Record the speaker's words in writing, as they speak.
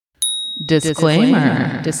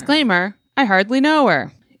Disclaimer. Disclaimer, I hardly know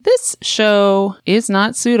her. This show is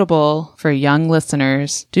not suitable for young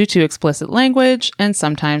listeners due to explicit language and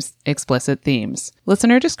sometimes explicit themes.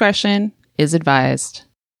 Listener discretion is advised.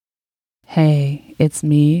 Hey, it's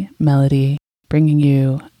me, Melody, bringing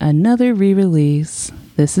you another re-release.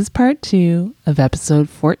 This is part 2 of episode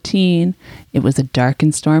 14. It was a dark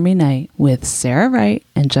and stormy night with Sarah Wright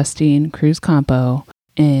and Justine Campeau,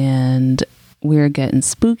 and we're getting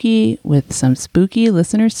spooky with some spooky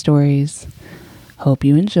listener stories. Hope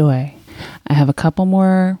you enjoy. I have a couple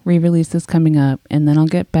more re-releases coming up, and then I'll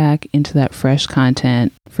get back into that fresh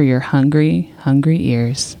content for your hungry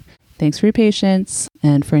ears. Thanks for your patience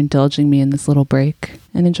and for indulging me in this little break,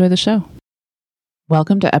 and enjoy the show.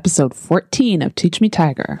 Welcome to episode 14 of Teach Me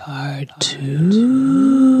Tiger. Part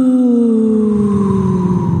 2.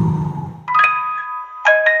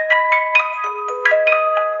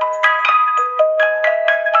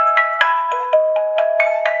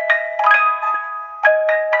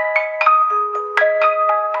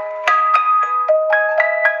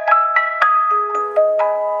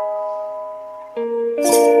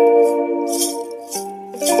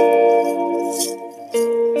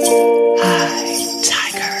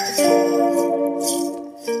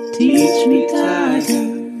 Teach me,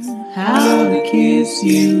 tiger, how to kiss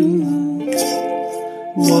you.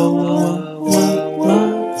 Whoa, whoa, whoa,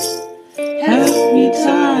 whoa. Help me,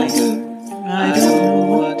 tiger, I don't know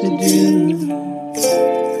what to do.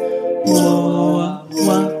 Whoa,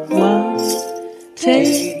 whoa, whoa.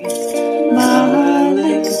 Take my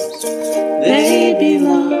lips, they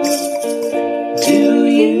belong to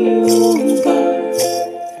you. But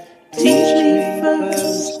teach me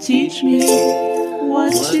first, teach me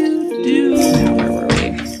what to do.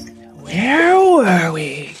 Where were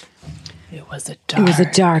we? It was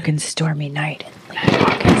a dark and stormy night in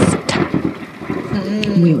August.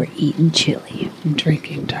 We were eating chili,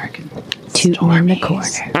 drinking dark and tooting in the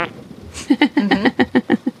corner.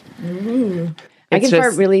 I can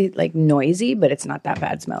fart really noisy, but it's not that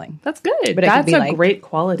bad smelling. That's good. But that's a great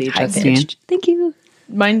quality, Justine. Thank you.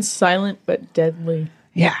 Mine's silent but deadly.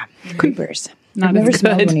 Yeah, creepers. Not I've never as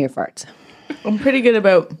smelled good. one of your farts. I'm pretty good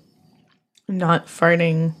about not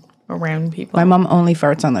farting around people. My mom only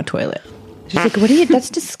farts on the toilet. She's like, what are you, that's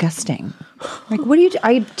disgusting. Like, what are you,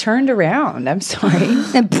 I turned around. I'm sorry.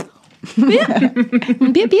 And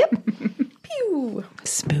beep, beep. Pew.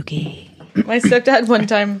 Spooky. My stepdad one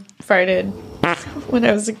time farted when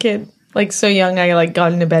I was a kid. Like, so young, I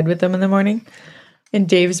got into bed with him in the morning. And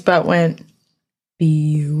Dave's butt went,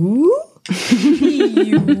 bew,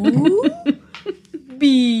 bew,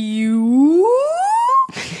 bew.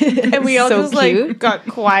 And we all So just cute. got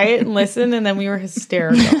quiet and listened, and then we were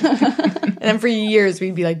hysterical. And then for years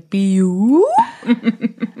we'd be like, bew.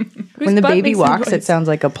 When the baby walks, it sounds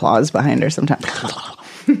like applause behind her sometimes.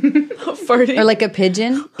 farting. Or like a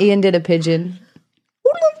pigeon. Ian did a pigeon.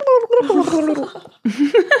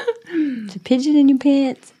 It's a pigeon in your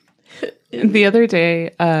pants. The other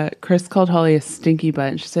day, Chris called Holly a stinky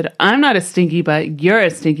butt. And she said, I'm not a stinky butt. You're a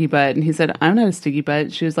stinky butt. And he said, I'm not a stinky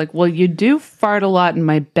butt. She was like, well, you do fart a lot in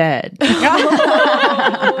my bed.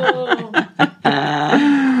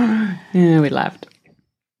 Yeah, we laughed.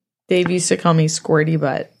 Dave used to call me Squirty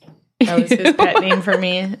Butt. That was his pet name for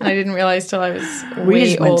me. And I didn't realize till I was We way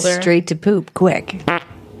just went older. straight to poop quick.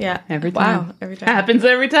 Yeah. Every time. Wow. Every time. Happens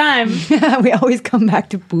every time. We always come back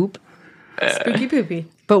to poop. Spooky poopy.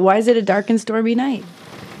 But why is it a dark and stormy night?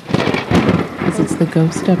 Because it's the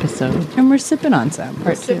ghost episode. And we're sipping on some.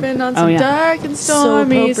 We're sipping on some yeah. dark and So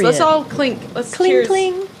stormy. appropriate. Let's all clink. Let's Cling, cheers.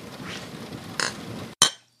 cling.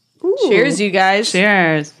 Ooh. Cheers, you guys.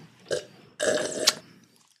 Cheers.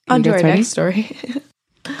 On to You our guys ready? next story.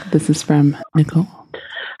 This is from Nicole.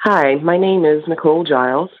 Hi, my name is Nicole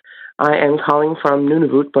Giles. I am calling from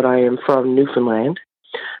Nunavut, but I am from Newfoundland.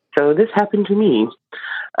 So this happened to me.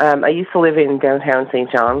 I used to live in downtown St.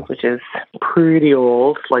 John's, which is pretty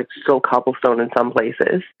old, like still cobblestone in some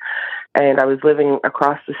places. And I was living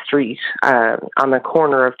across the street on the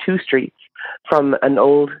corner of 2 streets from an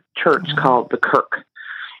old church called the Kirk.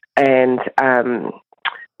 And a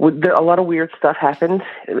lot of weird stuff happened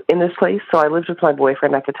in this place. So I lived with my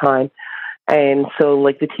boyfriend at the time. And so,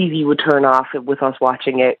 like, the TV would turn off with us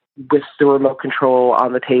watching it with the remote control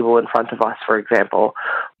on the table in front of us, for example.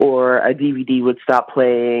 Or a DVD would stop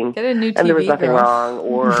playing, Get a new TV, and there was nothing girl. wrong.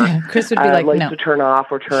 Or Chris would be like, lights no. would turn off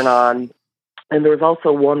or turn on. And there was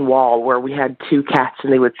also one wall where we had 2 cats,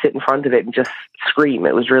 and they would sit in front of it and just scream.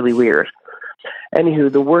 It was really weird.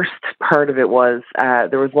 Anywho, the worst part of it was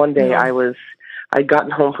there was one day I'd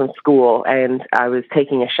gotten home from school, and I was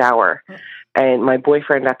taking a shower. And my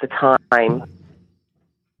boyfriend at the time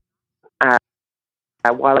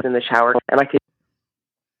while I was in the shower, and I could.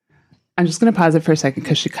 I'm just going to pause it for a second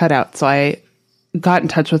because she cut out. So I got in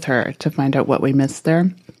touch with her to find out what we missed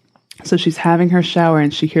there. So she's having her shower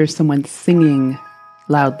and she hears someone singing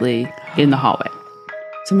loudly in the hallway.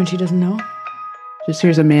 Someone she doesn't know? Just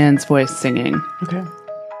hears a man's voice singing. Okay.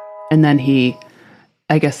 And then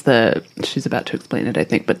she's about to explain it, I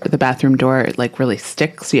think, but the bathroom door, like really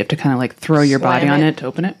sticks. So you have to kind of like throw your body on it to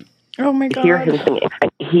open it. Oh my God. Hear him singing.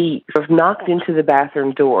 He sort of knocked into the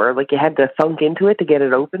bathroom door, like you had to thunk into it to get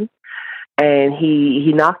it open. And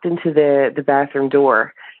he knocked into the bathroom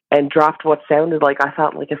door and dropped what sounded like, I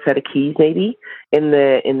thought, like a set of keys maybe in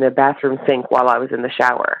the bathroom sink while I was in the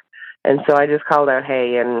shower. And so I just called out,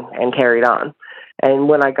 hey, and carried on. And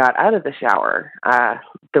when I got out of the shower,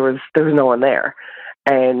 there was no one there.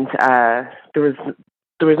 And there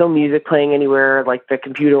was no music playing anywhere. Like the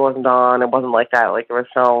computer wasn't on. It wasn't like that. Like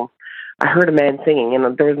I heard a man singing,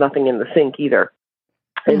 and there was nothing in the sink either.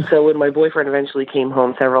 And so when my boyfriend eventually came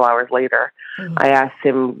home several hours later, I asked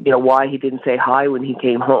him, why he didn't say hi when he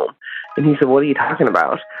came home. And he said, what are you talking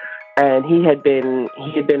about? And he had been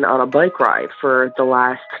on a bike ride for the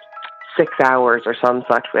last 6 hours or some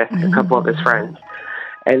such with a couple of his friends.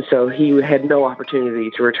 And so he had no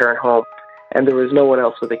opportunity to return home. And there was no one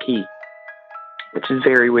else with a key, which is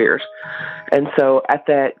very weird. And so at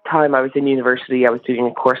that time I was in university, I was doing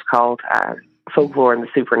a course called Folklore and the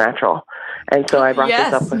Supernatural. And so I brought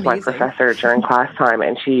this up with my professor during class time,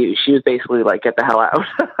 and she was basically like, get the hell out.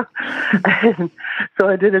 And so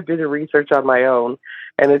I did a bit of research on my own,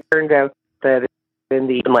 and it turned out that in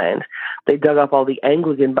the land, they dug up all the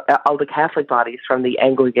Catholic bodies from the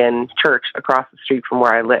Anglican church across the street from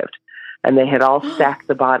where I lived. And they had all stacked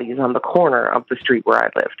the bodies on the corner of the street where I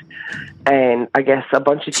lived. And I guess a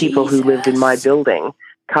bunch of people who lived in my building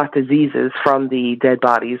caught diseases from the dead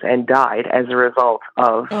bodies and died as a result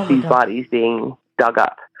of these bodies being dug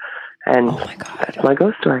up. And that's my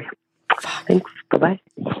ghost story. Thanks. Bye-bye.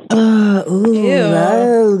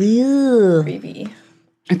 Ew. Creepy.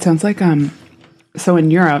 It sounds like, so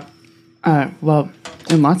in Europe,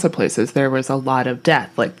 in lots of places, there was a lot of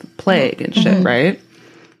death, like plague and shit, right?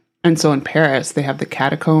 And so in Paris, they have the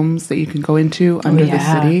catacombs that you can go into under the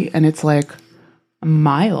city, and it's like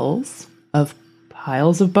miles of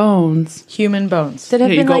piles of bones. Human bones. That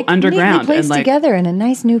have been go like underground neatly placed and, like, together in a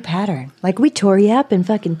nice new pattern. Like we tore you up and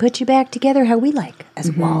fucking put you back together how we like,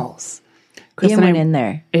 as walls. Chris Ian and went I, in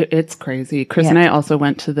there. It's crazy. Chris and I also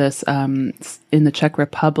went to this in the Czech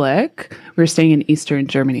Republic. We were staying in Eastern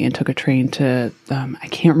Germany and took a train to, I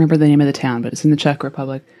can't remember the name of the town, but it's in the Czech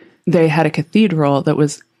Republic. They had a cathedral that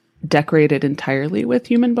was decorated entirely with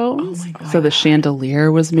human bones. Oh my God. So the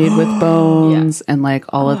chandelier was made with bones and like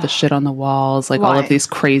all of the shit on the walls, like all of these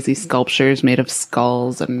crazy sculptures made of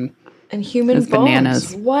skulls and human bones.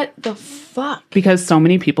 Bananas. What the fuck? Because so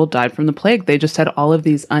many people died from the plague. They just had all of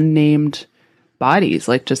these unnamed bodies,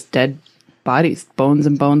 like just dead bodies, bones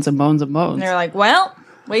and bones and bones and bones. And they're like, well,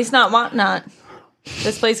 waste not, want not.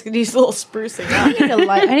 This place could use a little sprucing up.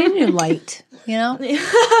 I need a new light, you know?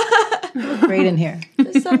 Look great in here.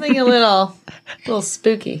 There's something a little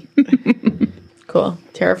spooky. Cool.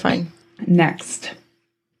 Terrifying. Next.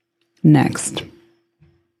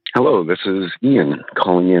 Hello, this is Ian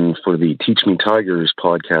calling in for the Teach Me Tigers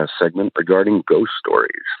podcast segment regarding ghost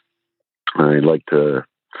stories. I'd like to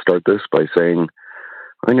start this by saying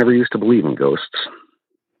I never used to believe in ghosts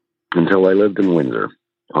until I lived in Windsor,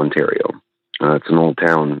 Ontario. It's an old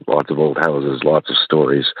town, lots of old houses, lots of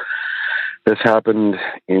stories. This happened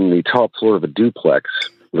in the top floor of a duplex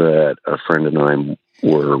that a friend and I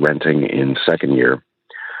were renting in second year.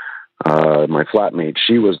 My flatmate,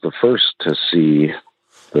 she was the first to see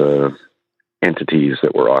the entities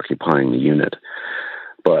that were occupying the unit.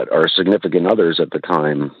 But our significant others at the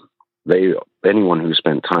time, anyone who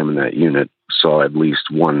spent time in that unit saw at least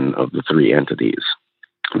one of the three entities.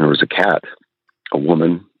 And there was a cat, a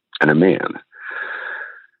woman, and a man.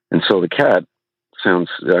 And so the cat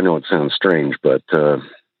I know it sounds strange, but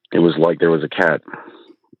it was like there was a cat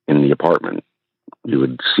in the apartment. You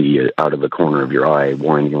would see it out of the corner of your eye,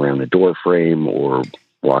 winding around the door frame or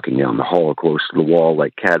walking down the hall close to the wall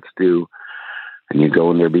like cats do. And you'd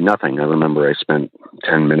go and there'd be nothing. I remember I spent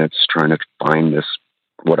 10 minutes trying to find this,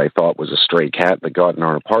 what I thought was a stray cat that got in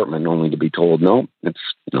our apartment, only to be told, no, it's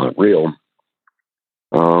not real.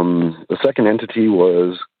 The second entity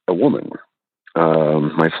was a woman.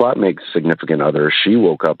 My flatmate's significant other, she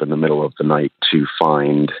woke up in the middle of the night to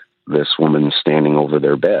find this woman standing over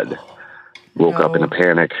their bed. Woke up in a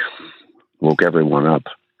panic, woke everyone up,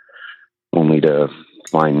 only to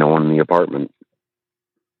find no one in the apartment.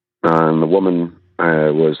 And the woman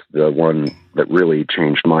was the one that really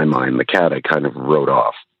changed my mind. The cat I kind of wrote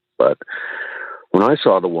off. But when I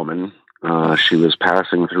saw the woman, she was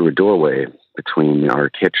passing through a doorway between our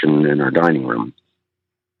kitchen and our dining room.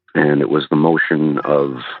 And it was the motion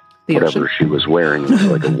of whatever she was wearing,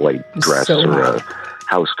 like a white dress or a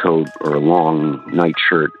house coat or a long night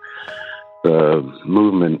shirt. The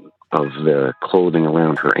movement of the clothing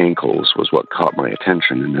around her ankles was what caught my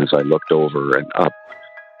attention. And as I looked over and up,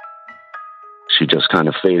 she just kind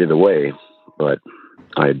of faded away. But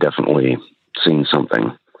I had definitely seen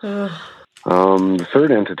something. The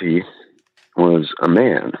third entity was a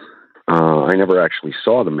man. I never actually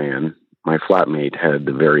saw the man. My flatmate had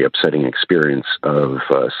the very upsetting experience of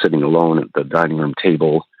sitting alone at the dining room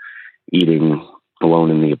table, eating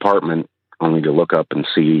alone in the apartment, only to look up and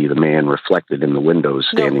see the man reflected in the windows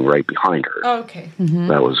standing right behind her. Oh, okay.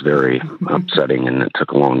 That was very upsetting, and it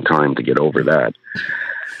took a long time to get over that.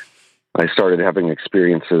 I started having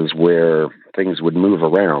experiences where things would move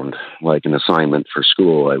around, like an assignment for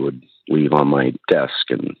school I would leave on my desk,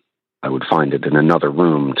 and I would find it in another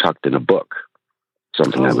room tucked in a book,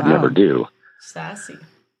 something I would never do. Sassy.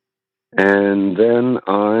 And then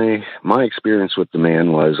my experience with the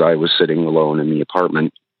man was I was sitting alone in the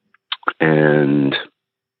apartment, and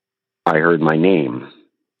I heard my name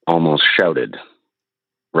almost shouted,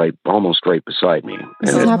 almost right beside me.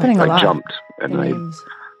 This is happening a lot. I jumped, and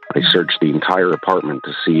I searched the entire apartment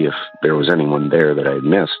to see if there was anyone there that I had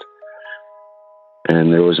missed.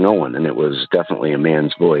 And there was no one, and it was definitely a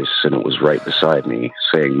man's voice, and it was right beside me,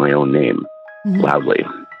 saying my own name loudly.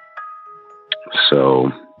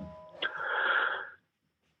 So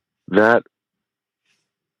that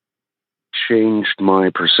changed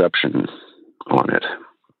my perception on it.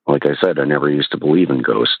 Like I said, I never used to believe in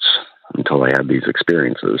ghosts until I had these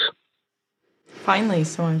experiences. Finally,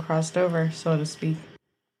 someone crossed over, so to speak.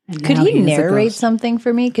 Could he narrate something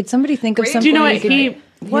for me? Could somebody think of something? Do you know what?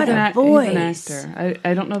 What a voice. He's an actor.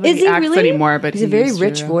 I don't know that he acts anymore, but he's a very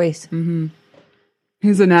rich voice. Mm-hmm.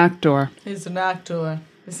 He's an actor. He's an actor.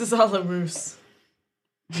 This is all a ruse.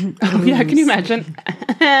 Oh, yeah, can you imagine?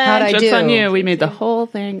 How'd I do? On you. We made the whole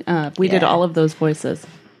thing up. We did all of those voices.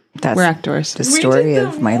 We're actors. The story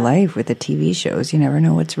of my life with the TV shows. You never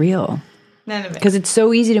know what's real. None of it. Because it's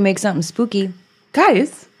so easy to make something spooky.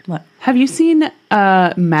 Guys, what? Have you seen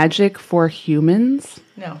Magic for Humans?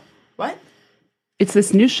 No. What? It's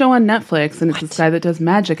this new show on Netflix, and it's this guy that does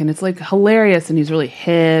magic, and it's like hilarious, and he's really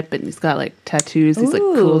hip, and he's got like tattoos. He's like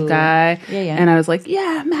cool guy. Yeah. And I was like,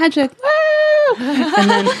 yeah, magic. Woo! And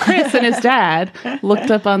then Chris and his dad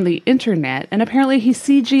looked up on the internet, and apparently he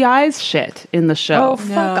CGI's shit in the show. Oh,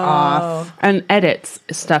 fuck off. And edits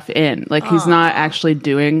stuff in. Like he's not actually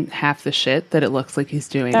doing half the shit that it looks like he's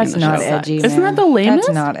doing That's in the show. not edgy, Isn't that the lamest?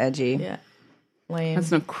 That's not edgy. Yeah. Lame.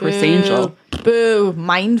 That's no Chris Angel. Boo.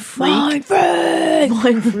 Mind freak. Mind freak.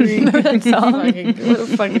 Mind freak. What a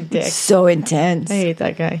fucking dick. So intense. I hate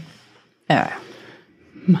that guy. Yeah.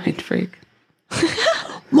 Mind freak.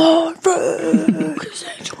 Mind freak. Chris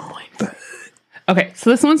Angel, mind freak. Okay, so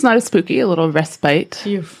this one's not as spooky. A little respite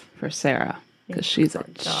Phew. for Sarah because she's a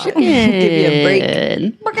chicken. Give you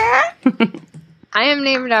a break. I am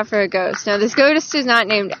named after a ghost. Now, this ghost is not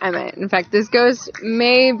named Emmett. In fact, this ghost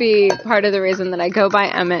may be part of the reason that I go by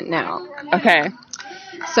Emmett now. Okay.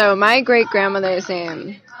 So, my great-grandmother's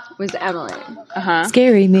name was Emily.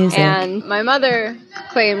 Scary music. And my mother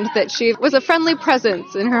claimed that she was a friendly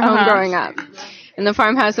presence in her home growing up, in the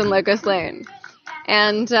farmhouse in Locust Lane.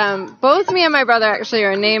 And both me and my brother actually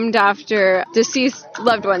are named after deceased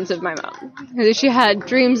loved ones of my mom, who she had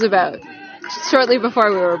dreams about shortly before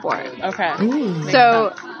we were born. Okay.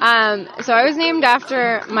 So I was named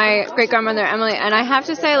after my great-grandmother, Emily, and I have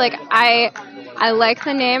to say, like, I like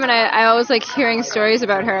the name, and I always like hearing stories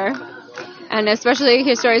about her, and especially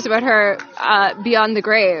hear stories about her beyond the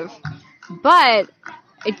grave. But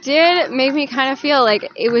it did make me kind of feel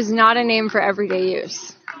like it was not a name for everyday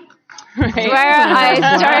use. Right. Where I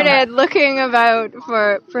started looking about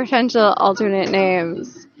for potential alternate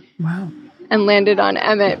names. Wow. And landed on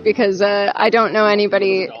Emmett because I don't know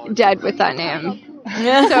anybody dead with that name.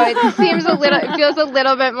 So it feels a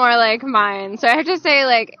little bit more like mine. So I have to say,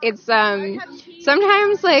 like, it's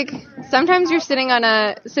sometimes you're sitting on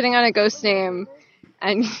a ghost name,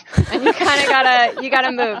 and you kind of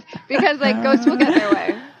gotta move because like ghosts will get their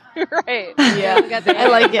way. Right. Yeah. I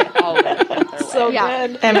like it. So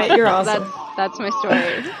good. Emmett, you're awesome. That's my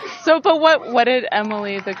story. So, but what did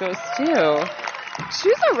Emily the ghost do? She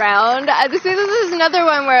was around. This is another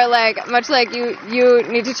one where, like, much like you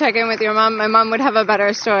need to check in with your mom. My mom would have a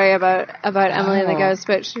better story about Emily the ghost,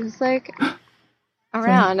 but she was like,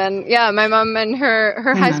 around. And yeah, my mom and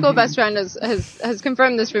her high school best friend has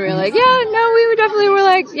confirmed this for me. Like, yeah, no, we were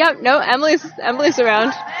like, yeah, no, Emily's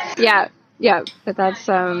around. Yeah, but that's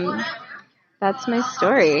my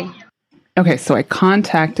story. Okay, so I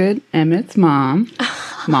contacted Emmett's mom,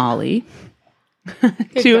 Molly.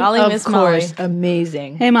 Miss Molly.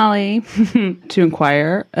 Amazing. Hey, Molly, to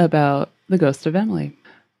inquire about the ghost of Emily.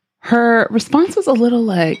 Her response was a little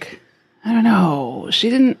like, I don't know. She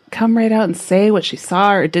didn't come right out and say what she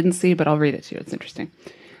saw or didn't see, but I'll read it to you. It's interesting.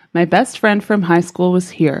 My best friend from high school was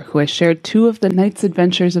here, who I shared 2 of the night's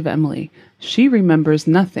adventures of Emily. She remembers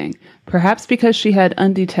nothing, perhaps because she had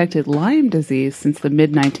undetected Lyme disease since the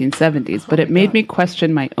mid-1970s, but it made me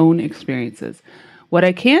question my own experiences. What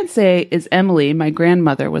I can say is Emily, my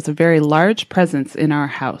grandmother, was a very large presence in our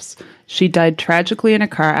house. She died tragically in a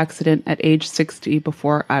car accident at age 60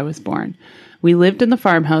 before I was born. We lived in the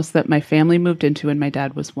farmhouse that my family moved into when my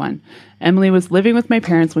dad was 1. Emily was living with my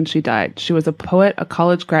parents when she died. She was a poet, a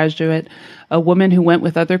college graduate, a woman who went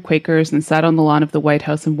with other Quakers and sat on the lawn of the White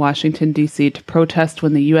House in Washington, D.C. to protest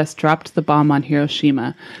when the U.S. dropped the bomb on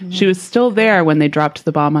Hiroshima. Mm-hmm. She was still there when they dropped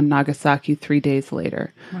the bomb on Nagasaki 3 days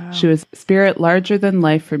later. Wow. She was a spirit larger than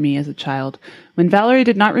life for me as a child. When Valerie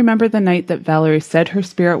did not remember the night that Valerie said her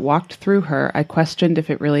spirit walked through her, I questioned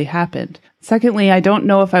if it really happened. Secondly, I don't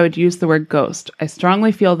know if I would use the word ghost. I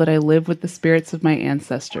strongly feel that I live with the spirits of my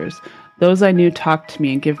ancestors. Those I knew talk to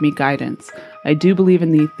me and give me guidance. I do believe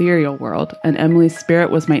in the ethereal world, and Emily's spirit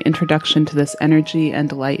was my introduction to this energy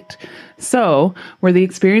and light. So, were the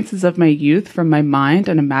experiences of my youth from my mind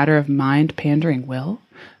and a matter of mind pandering will?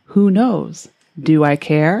 Who knows? Do I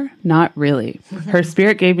care? Not really. Her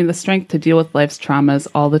spirit gave me the strength to deal with life's traumas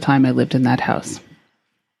all the time I lived in that house.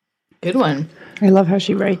 Good one. I love how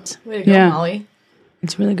she writes. Way to go, Molly.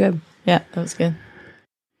 It's really good. Yeah, that was good.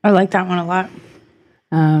 I like that one a lot.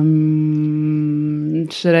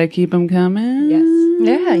 Should I keep them coming?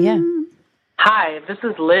 Yes. Yeah. Hi, this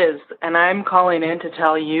is Liz, and I'm calling in to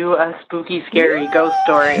tell you a spooky, scary ghost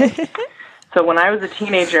story. So when I was a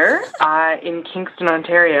teenager in Kingston,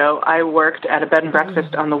 Ontario, I worked at a bed and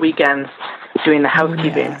breakfast on the weekends doing the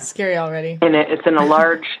housekeeping. Yeah. Scary already. It's in a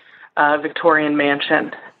large Victorian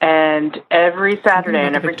mansion. And every Saturday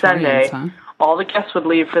and every Sunday, all the guests would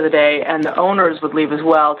leave for the day, and the owners would leave as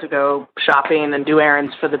well to go shopping and do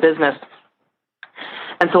errands for the business.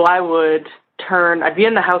 And so I'd be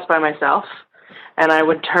in the house by myself, and I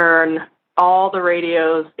would turn all the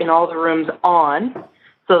radios in all the rooms on,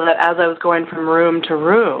 so that as I was going from room to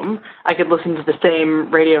room, I could listen to the same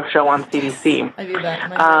radio show on CBC. I do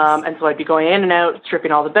that. And so I'd be going in and out,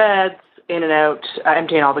 stripping all the beds, in and out,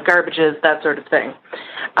 emptying all the garbages, that sort of thing.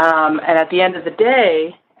 And at the end of the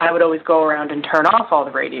day, I would always go around and turn off all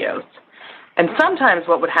the radios. And sometimes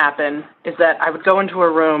what would happen is that I would go into a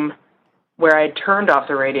room where I turned off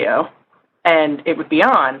the radio, and it would be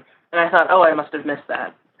on, and I thought, oh, I must have missed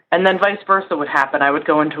that. And then vice versa would happen. I would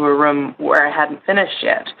go into a room where I hadn't finished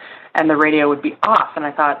yet, and the radio would be off, and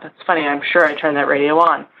I thought, that's funny, I'm sure I turned that radio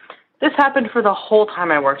on. This happened for the whole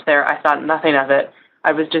time I worked there. I thought nothing of it.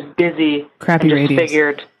 I was just busy. Crappy and just radios.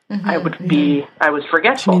 Figured I was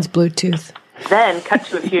forgetful. She needs Bluetooth. Then, cut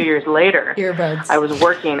to a few years later, Earbuds. I was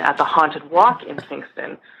working at the Haunted Walk in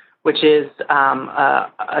Kingston, which is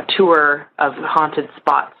a tour of haunted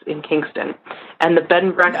spots in Kingston. And the bed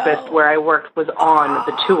and breakfast where I worked was on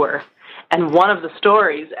the tour. And one of the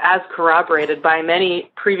stories, as corroborated by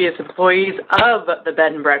many previous employees of the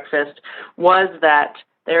bed and breakfast, was that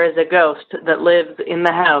there is a ghost that lives in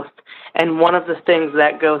the house, and one of the things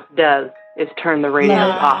that ghost does is turn the radio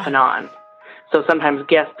off and on. So sometimes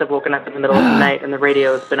guests have woken up in the middle of the night and the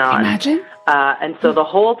radio has been on. Imagine. And so the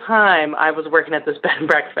whole time I was working at this bed and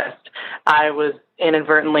breakfast, I was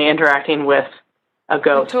inadvertently interacting with a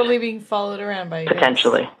ghost. You're totally being followed around by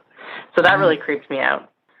potentially. So that really creeped me out.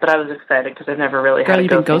 But I was excited because I've never really had a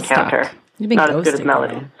ghost encounter. You've been not as good as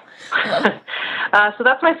Melody. So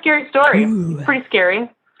that's my scary story. It's pretty scary.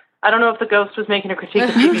 I don't know if the ghost was making a critique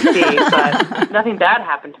of BBC, but nothing bad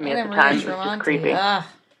happened to me at the time. It was just creepy.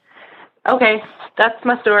 Okay, that's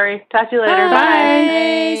my story. Talk to you later.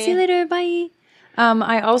 Bye. See you later. Bye.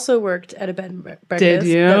 I also worked at a bed and breakfast. Did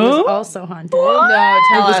you? That was also haunted. No, tell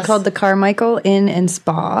us. It was called the Carmichael Inn and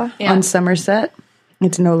Spa on Somerset.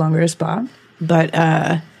 It's no longer a spa, but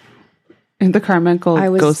and the Carmichael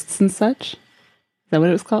Ghosts and Such? Is that what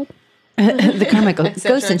it was called? The Carmichael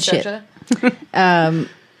Ghosts and shit.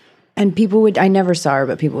 And people I never saw her,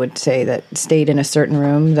 but people would say that stayed in a certain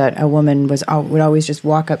room that a woman would always just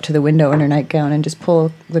walk up to the window in her nightgown and just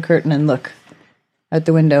pull the curtain and look out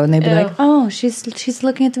the window. And they'd be like, oh, she's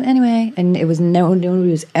looking at them anyway. And it was nobody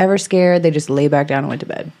was ever scared. They just lay back down and went to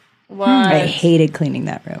bed. What? I hated cleaning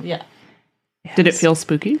that room. Yeah. Yes. Did it feel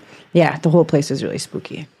spooky? Yeah, the whole place was really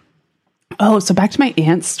spooky. Oh, so back to my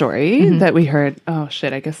aunt's story that we heard. Oh,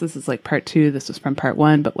 shit. I guess this is like part 2. This was from part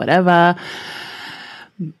 1, but whatever.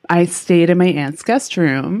 I stayed in my aunt's guest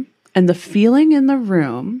room, and the feeling in the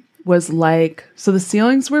room was like, so the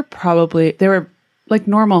ceilings were they were like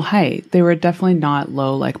normal height. They were definitely not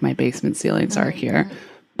low like my basement ceilings are here,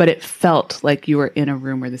 but it felt like you were in a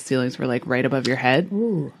room where the ceilings were like right above your head.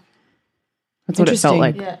 Ooh. That's what it felt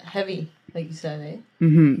like. Yeah, heavy, like you said, eh?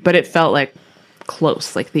 Mm-hmm. But it felt like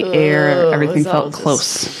close, like the air, everything felt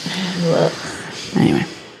close. Anyway.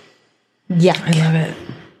 Yeah, I love it.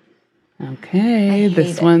 Okay,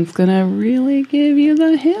 this one's gonna really give you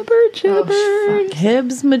the hibber jibber.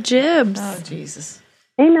 Hibs majibs. Oh, Jesus.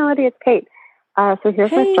 Hey, Melody, it's Kate. So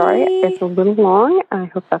here's my story. It's a little long. I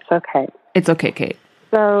hope that's okay. It's okay, Kate.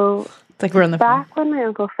 So It's like we're on the phone. back when my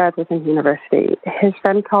Uncle Fred was in university, his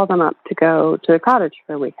friend called him up to go to the cottage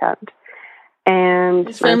for a weekend. And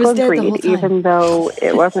His my friend uncle was dead the whole agreed, time. even though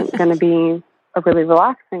it wasn't going to be a really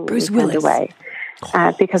relaxing Bruce weekend Willis. away,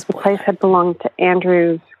 because the place had belonged to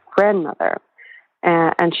Andrew's grandmother,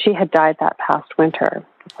 and she had died that past winter.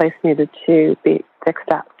 The place needed to be fixed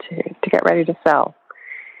up to get ready to sell.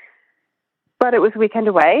 But it was a weekend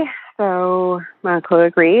away, so my uncle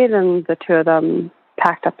agreed, and the two of them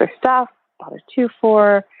packed up their stuff, bought a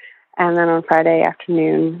 2-4, and then on Friday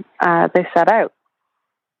afternoon, they set out.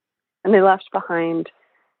 And they left behind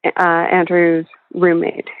Andrew's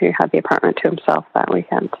roommate, who had the apartment to himself that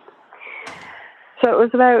weekend. So it was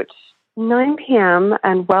about 9 p.m.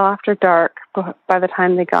 and well after dark by the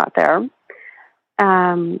time they got there.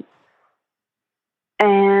 And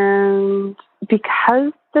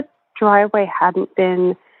because the driveway hadn't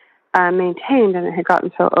been maintained and it had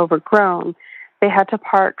gotten so overgrown, they had to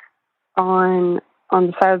park on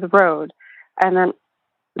the side of the road and then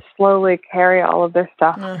slowly carry all of their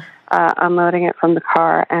stuff, unloading it from the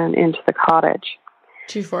car and into the cottage.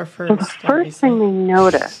 2-4 first. So the first thing they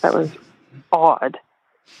noticed that was odd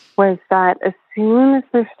was that as soon as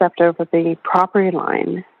they stepped over the property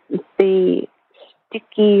line, the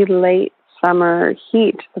sticky late summer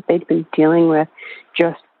heat that they'd been dealing with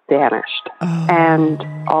just vanished. And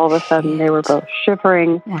all of a sudden they were both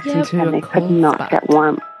shivering and they could not get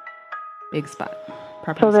warm. Big spot.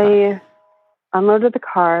 So they unloaded the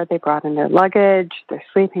car, they brought in their luggage, their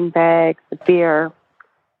sleeping bag, the beer,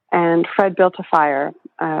 and Fred built a fire,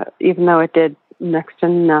 even though it did next to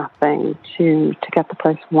nothing to get the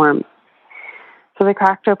place warm. So they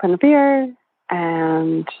cracked open the beer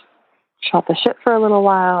and shot the shit for a little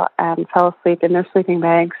while and fell asleep in their sleeping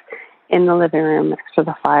bags in the living room next to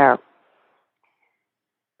the fire.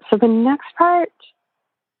 So the next part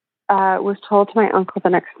was told to my uncle the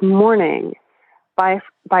next morning by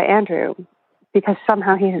Andrew, because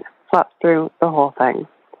somehow he had slept through the whole thing.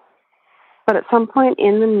 But at some point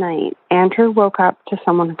in the night, Andrew woke up to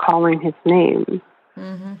someone calling his name.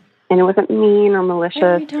 Mm-hmm. And it wasn't mean or malicious.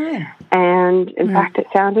 Every time. And in fact, it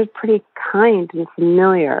sounded pretty kind and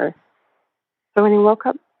familiar. So when he woke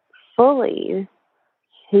up fully,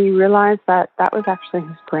 he realized that was actually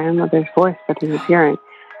his grandmother's voice that he was hearing.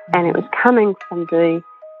 And it was coming from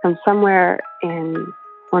somewhere in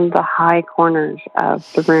one of the high corners of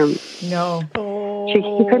the room. No.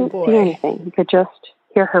 He couldn't see anything. He could just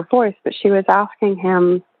hear her voice, but she was asking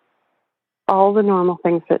him all the normal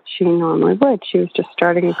things that she normally would. She was just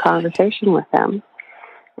starting a conversation with him.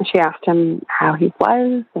 And she asked him how he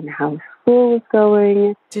was and how school was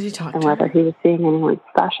going. Did he talk and to whether her? he was seeing anyone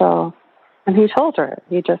special. And he told her.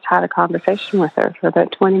 He just had a conversation with her for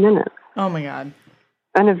about 20 minutes. Oh, my God.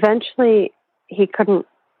 And eventually he couldn't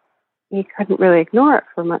really ignore it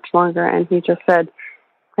for much longer. And he just said,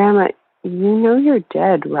 "Grandma, you know you're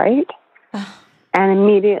dead, right?" And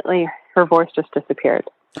immediately her voice just disappeared.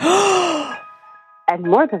 And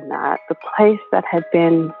more than that, the place that had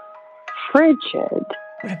been frigid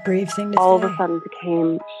What a brave thing to all say. of a sudden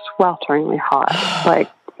became swelteringly hot. Like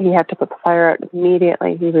he had to put the fire out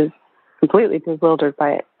immediately. He was completely bewildered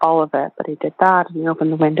by all of it, but he did that and he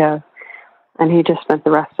opened the window and he just spent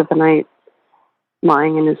the rest of the night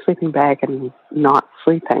lying in his sleeping bag and not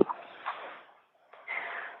sleeping.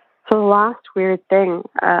 So the last weird thing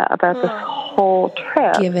about this whole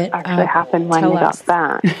trip actually happened when they got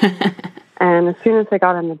back. And as soon as they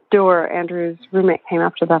got in the door, Andrew's roommate came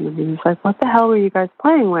up to them and he was like, "What the hell were you guys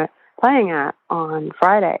playing at on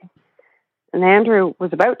Friday?" And Andrew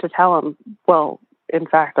was about to tell him, "Well, in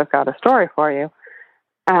fact, I've got a story for you."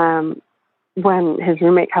 When his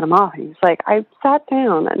roommate cut him off, he was like, "I sat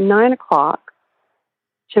down at 9 o'clock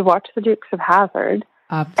to watch the Dukes of Hazzard,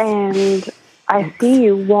 and I see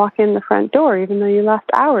you walk in the front door even though you left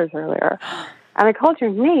hours earlier. And I called your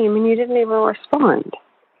name and you didn't even respond.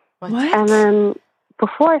 What? And then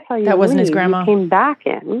before I saw you That wasn't leave, his grandma. you came back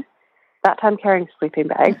in, that time carrying sleeping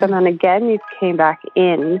bags. And then again, you came back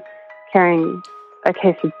in carrying a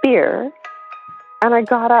case of beer. And I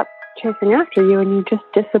got up chasing after you and you just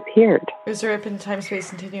disappeared. It was a rip in time space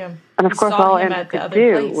continuum. And of We course, saw all him I at the could other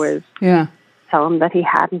do place. was Yeah. tell him that he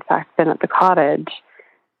had in fact been at the cottage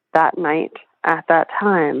that night at that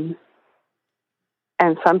time.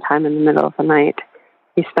 And sometime in the middle of the night,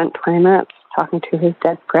 he spent 20 minutes talking to his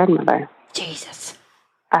dead grandmother. Jesus.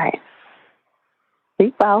 All right.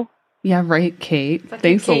 Sleep well. Yeah, right, Kate. Fuck you,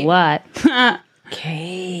 Thanks Kate. a lot.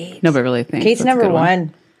 Kate. No, but really, thanks. Kate's That's a number good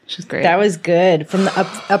one. She's great. That was good. From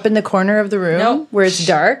the up in the corner of the room Nope. where it's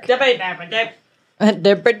dark. Don't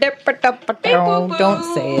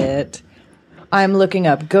say it. I'm looking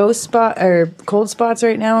up ghost spot or cold spots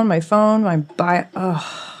right now on my phone. I'm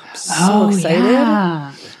so excited.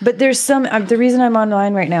 Yeah. But there's some. The reason I'm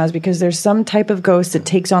online right now is because there's some type of ghost that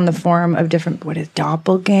takes on the form of different. What is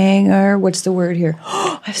doppelganger? What's the word here?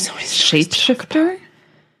 I have so many Shapeshifter?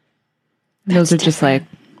 Those are just like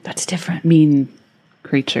That's different. mean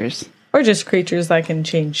creatures. Or just creatures that can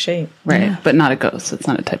change shape. Right. But not a ghost. It's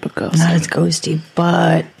not a type of ghost. Not as ghosty,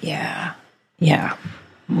 but yeah.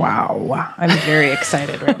 Wow. I'm very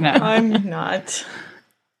excited right now. I'm not.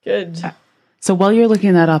 Good. So while you're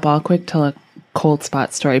looking that up, I'll quick tell a cold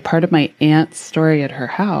spot story. Part of my aunt's story at her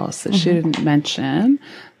house that she didn't mention,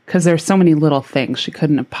 because there's so many little things. She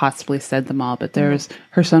couldn't have possibly said them all, but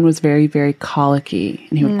her son was very, very colicky,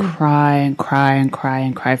 and he would cry and cry and cry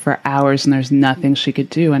and cry for hours, and there's nothing she could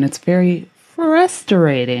do. And it's very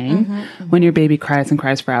frustrating when your baby cries and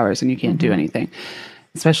cries for hours and you can't do anything,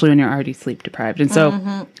 especially when you're already sleep deprived. And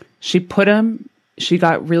so she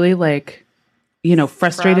got really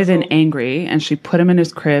frustrated and angry, and she put him in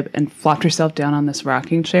his crib and flopped herself down on this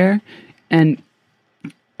rocking chair and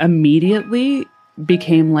immediately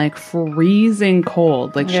became like freezing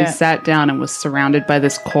cold. Like she sat down and was surrounded by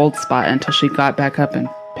this cold spot until she got back up and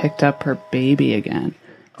picked up her baby again.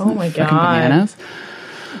 Oh my Fucking God. bananas.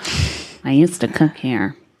 I used to cook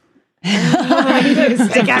here.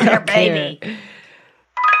 Stick out your baby.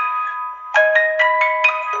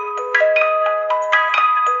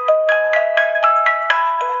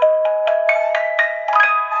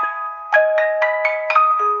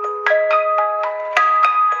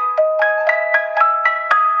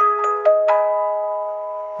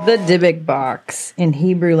 The Dybbuk box, in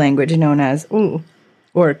Hebrew language known as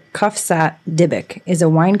or Kufsat Dybbuk, is a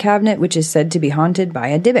wine cabinet which is said to be haunted by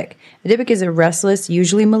a Dybbuk. A Dybbuk is a restless,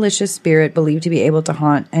 usually malicious spirit believed to be able to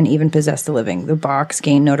haunt and even possess the living. The box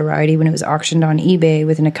gained notoriety when it was auctioned on eBay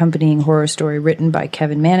with an accompanying horror story written by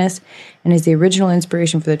Kevin Mannis and is the original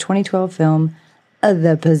inspiration for the 2012 film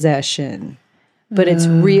The Possession. But it's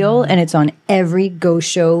real and it's on every ghost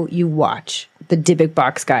show you watch. The Dybbuk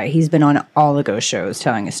box guy, he's been on all the ghost shows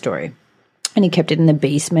telling a story. And he kept it in the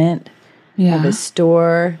basement of his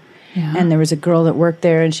store. Yeah. And there was a girl that worked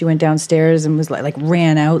there and she went downstairs and was like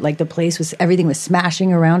ran out. Like the place was, everything was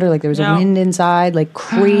smashing around her. Like there was a wind inside, like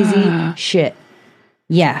crazy shit.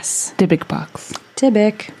 Yes. Dybbuk box.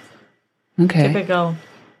 Dybbuk. Okay. Typical.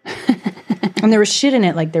 And there was shit in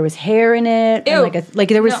it. Like there was hair in it. Ew. And like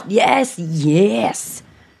there was, yes.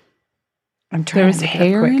 I'm trying There was to make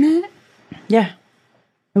hair in it? Yeah.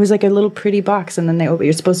 It was like a little pretty box, and then they open.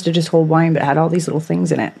 You're supposed to just hold wine, but it had all these little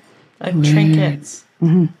things in it. Like trinkets.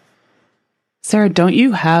 Sarah, don't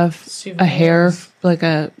you have Souvenirs. a hair, like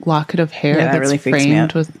a locket of hair Yeah, that that's really freaks me framed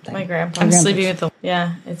out. with... My grandpa. I'm sleeping with the...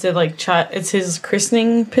 Yeah. It's a it's his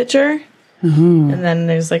christening picture. And then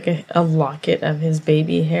there's like a locket of his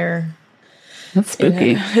baby hair. That's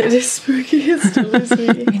spooky. Yeah, it is spooky. It's totally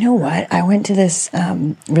spooky. You know what? I went to this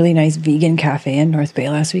really nice vegan cafe in North Bay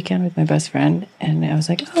last weekend with my best friend, and I was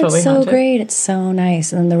like, "Oh, Totally it's so haunted. great! It's so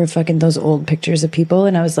nice." And then there were fucking those old pictures of people,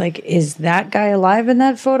 and I was like, "Is that guy alive in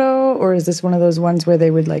that photo, or is this one of those ones where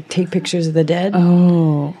they would like take pictures of the dead?"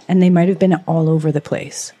 Oh. And they might have been all over the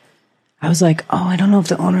place. I was like, "Oh, I don't know if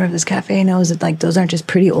the owner of this cafe knows that like those aren't just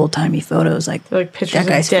pretty old timey photos. Like, They're like pictures that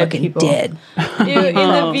guy's of dead fucking people. dead." Ew, in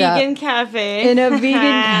the vegan cafe. In a vegan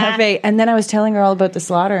cafe. And then I was telling her all about the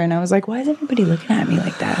slaughter, and I was like, why is everybody looking at me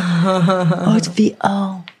like that? Oh, it's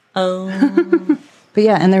VO. Oh. But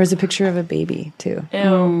yeah, and there was a picture of a baby, too.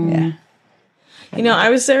 Ew. Yeah. You know,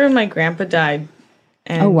 I was there when my grandpa died.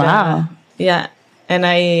 And, Oh, wow. yeah. And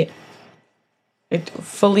I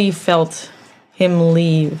fully felt him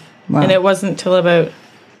leave. Wow. And it wasn't till about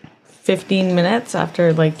 15 minutes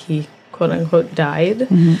after, like, he quote unquote died.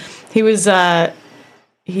 He was,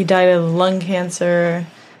 he died of lung cancer.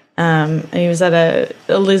 And he was at a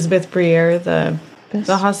Elizabeth Briere, the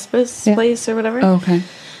hospice place or whatever. Oh, okay.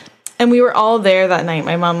 And we were all there that night.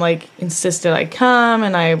 My mom like insisted I come,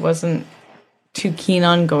 and I wasn't too keen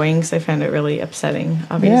on going because I found it really upsetting,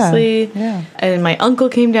 obviously. Yeah. And my uncle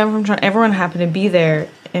came down from Toronto. Everyone happened to be there,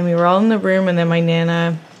 and we were all in the room. And then my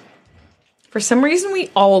Nana, for some reason, we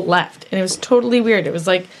all left, and it was totally weird. It was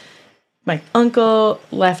like my uncle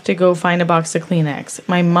left to go find a box of Kleenex.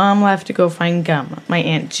 My mom left to go find gum. My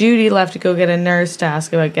Aunt Judy left to go get a nurse to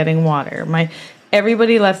ask about getting water.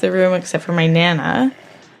 Everybody left the room except for my Nana,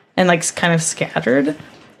 and like kind of scattered.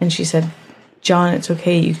 And she said, "John, it's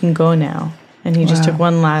okay. You can go now." And he just took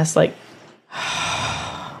one last like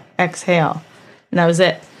exhale, and that was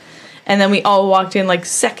it. And then we all walked in like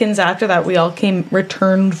seconds after that. We all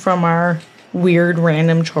returned from our weird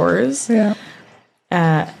random chores. Yeah.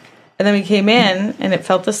 And then we came in, and it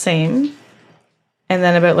felt the same. And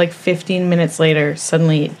then about like 15 minutes later,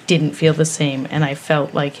 suddenly it didn't feel the same. And I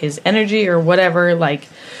felt like his energy or whatever, like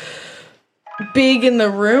big in the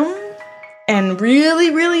room and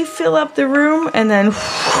really, really fill up the room. And then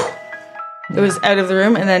it was out of the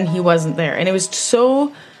room, and then he wasn't there. And it was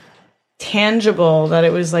so tangible that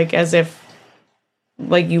it was like as if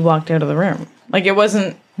like you walked out of the room. Like it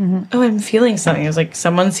wasn't, oh, I'm feeling something. It was like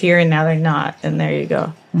someone's here and now they're not. And there you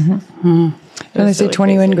go. Don't they say really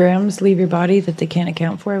 21 crazy. grams leave your body that they can't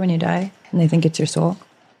account for when you die? And they think it's your soul?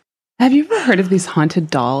 Have you ever heard of these haunted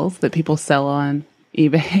dolls that people sell on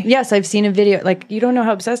eBay? Yes, I've seen a video. Like, you don't know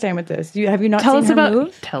how obsessed I am with this. Have you not seen her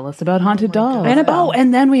move? Tell us about haunted dolls. Annabelle. Oh,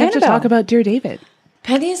 and then we have to Annabelle. talk about Dear David.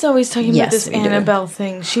 Penny's always talking Yes, about this we do. Annabelle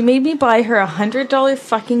thing. She made me buy her $100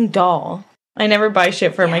 fucking doll. I never buy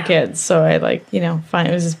shit for my kids, so I fine.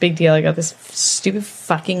 It was this big deal. I got this stupid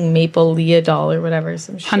fucking Maple Leah doll or whatever,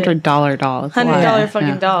 some shit. $100 doll. It's a $100 lot. fucking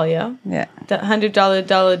Yeah. doll, yeah. Yeah. That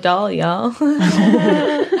 $100 doll, y'all.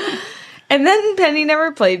 And then Penny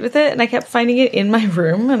never played with it, and I kept finding it in my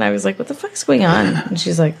room, and I was like, what the fuck's going on? And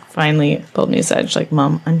she's like, finally pulled me aside. She's like,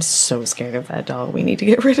 Mom, I'm so scared of that doll. We need to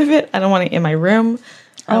get rid of it. I don't want it in my room.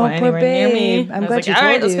 I don't want it poor anywhere near me. babe. I I'm was glad like, she all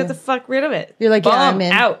right, told let's you. get the fuck rid of it. You're like, yeah, Boom, I'm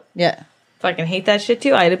in. out. Yeah. Fucking hate that shit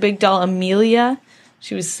too. I had a big doll, Amelia.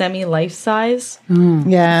 She was semi-life size.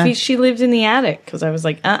 Yeah. She lived in the attic because I was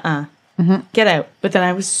like, get out. But then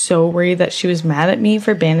I was so worried that she was mad at me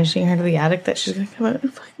for banishing her to the attic that she's going to come out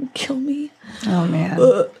and fucking kill me. Oh, man.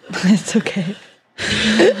 It's okay.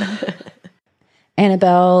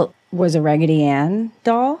 Annabelle was a Raggedy Ann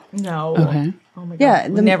doll. No. Okay. Oh my god. Yeah.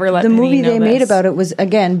 Never let the Penny movie know they made this. about it was,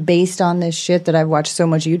 again, based on this shit that I've watched so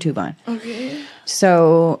much YouTube on. Okay.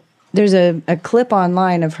 So there's a clip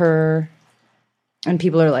online of her, and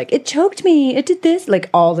people are like, it choked me, it did this, like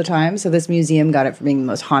all the time. So this museum got it for being the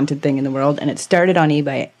most haunted thing in the world, and it started on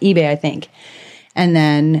eBay, I think. And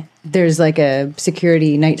then there's like a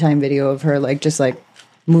security nighttime video of her like just like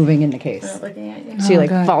moving in the case. Looking at you. She like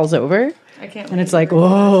falls over, I can't. and it's like,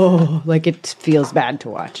 whoa, like it feels bad to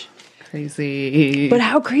watch. Crazy. But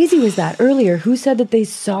how crazy was that earlier? Who said that they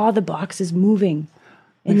saw the boxes moving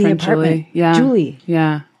in the friend apartment? Julie. Yeah. Julie.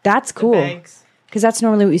 Yeah. That's cool. bags. Because that's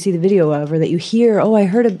normally what you see the video of, or that you hear, oh, I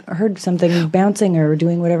heard something bouncing or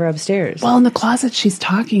doing whatever upstairs. Well, in the closet she's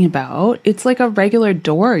talking about, it's like a regular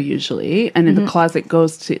door usually, and the closet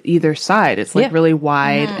goes to either side. It's like really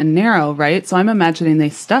wide and narrow, right? So I'm imagining they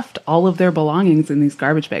stuffed all of their belongings in these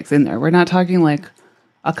garbage bags in there. We're not talking like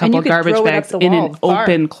a couple you could garbage throw it up bags the in wall an far.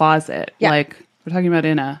 open closet. Yeah. Like we're talking about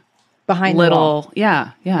in a Behind the wall. little,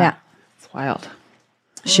 yeah. Yeah. It's wild.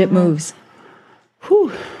 Shit moves.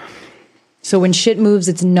 Whew. So when shit moves,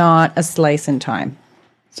 it's not a slice in time.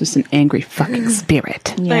 It's just an angry fucking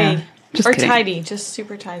spirit. Yeah. Like, Just or kidding. tidy, just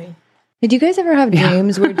super tidy. Did you guys ever have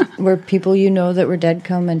dreams where people you know that were dead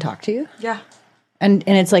come and talk to you? Yeah. And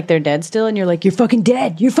it's like they're dead still, and you're like, you're fucking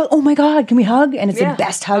dead. Oh my God, can we hug? And it's the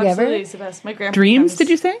best hug absolutely, ever. It's the best. My grandpa Dreams, comes- did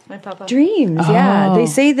you say? My papa. Dreams, yeah. Oh. They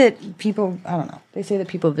say that people, I don't know, they say that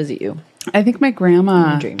people visit you I think my in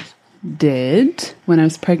grandma your dreams. did when I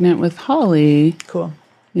was pregnant with Holly. Cool.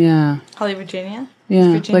 Yeah. Holly, Virginia. Yeah. Is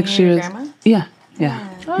Virginia Like she your was. grandma? Yeah. Yeah.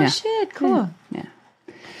 Oh yeah. shit, cool. Yeah.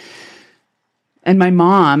 And my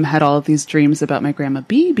mom had all of these dreams about my grandma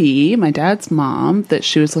Bibi, my dad's mom, that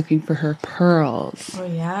she was looking for her pearls. Oh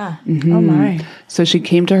yeah. Oh my. So she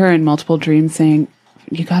came to her in multiple dreams saying,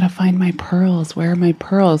 you got to find my pearls. Where are my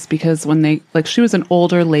pearls? Because when they, like, she was an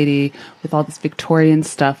older lady with all this Victorian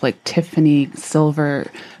stuff, like Tiffany silver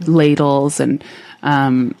ladles and,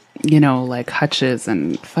 like hutches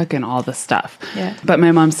and fucking all the stuff. Yeah. But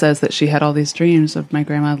my mom says that she had all these dreams of my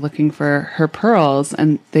grandma looking for her pearls.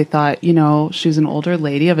 And they thought, she was an older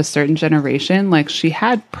lady of a certain generation. Like she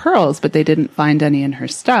had pearls, but they didn't find any in her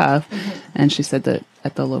stuff. And she said that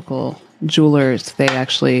at the local jewelers, they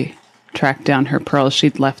actually tracked down her pearls.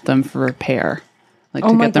 She'd left them for repair, like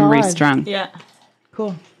to get them restrung. Yeah.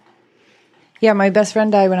 Cool. Yeah, my best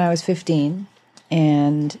friend died when I was 15,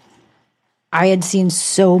 and I had seen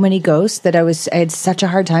so many ghosts that I had such a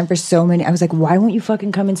hard time for so many. I was like, why won't you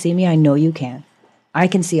fucking come and see me? I know you can. I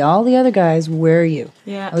can see all the other guys. Where are you?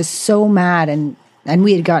 Yeah. I was so mad, and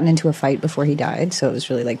we had gotten into a fight before he died, so it was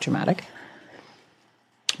really like dramatic.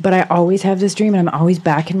 But I always have this dream, and I'm always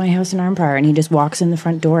back in my house in Armpire, and he just walks in the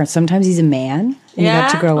front door. And sometimes he's a man, and you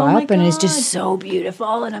have to grow up, and it's just so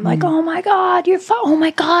beautiful. And I'm like, oh my God, you're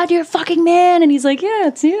a fucking man. And he's like, yeah,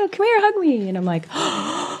 it's you. Come here, hug me. And I'm like,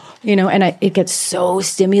 and it gets so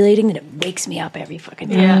stimulating that it wakes me up every fucking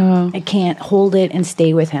time. Yeah. I can't hold it and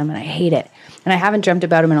stay with him, and I hate it. And I haven't dreamt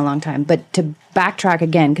about him in a long time. But to backtrack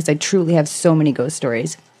again, because I truly have so many ghost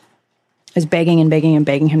stories, I was begging and begging and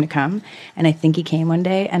begging him to come. And I think he came one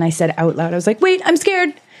day, and I said out loud, I was like, wait, I'm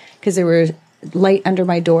scared. Because there was light under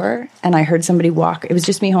my door, and I heard somebody walk. It was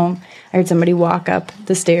just me home. I heard somebody walk up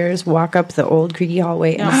the stairs, walk up the old creaky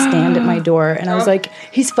hallway, and stand at my door. And I was like,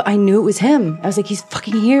 I knew it was him. I was like, he's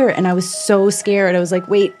fucking here. And I was so scared. I was like,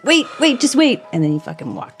 wait, just wait. And then he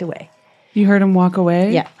fucking walked away. You heard him walk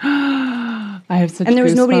away? Yeah. I have such And there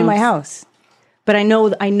was nobody in goosebumps. my house. But I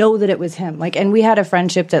know that it was him. Like, and we had a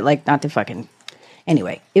friendship that, like, not to fucking...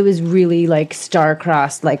 Anyway, it was really, like,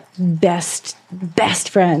 star-crossed, like, best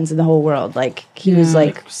friends in the whole world. Like, he was,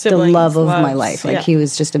 like the love of my life. Like, he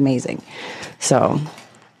was just amazing. So,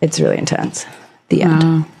 it's really intense. The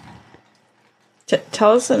end.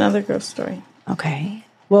 Tell us another ghost story. Okay.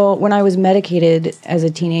 Well, when I was medicated as a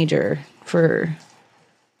teenager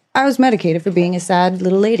I was medicated for being a sad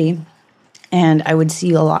little lady. And I would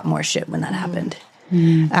see a lot more shit when that happened.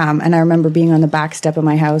 And I remember being on the back step of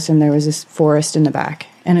my house, and there was this forest in the back.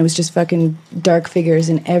 And it was just fucking dark figures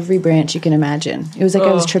in every branch you can imagine. It was like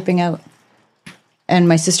I was tripping out. And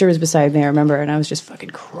my sister was beside me, I remember, and I was just fucking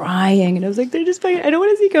crying. And I was like, they're just fucking, I don't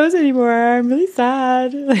want to see ghosts anymore. I'm really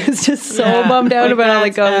sad. I was just so bummed out about all the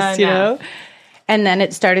ghosts, you know? And then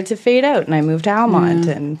it started to fade out, and I moved to Almont.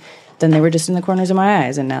 And then they were just in the corners of my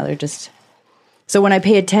eyes, and now they're just... So when I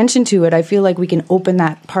pay attention to it, I feel like we can open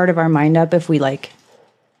that part of our mind up if we, like,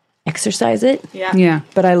 exercise it. Yeah.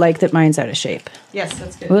 But I like that mine's out of shape. Yes,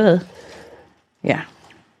 that's good. Ugh. Yeah.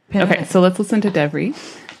 Okay, so let's listen to Devery.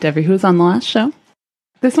 Devery, who was on the last show.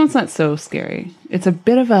 This one's not so scary. It's a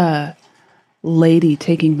bit of a lady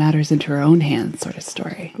taking matters into her own hands sort of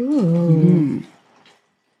story. Ooh.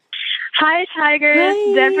 Hi, Tigers. Hi.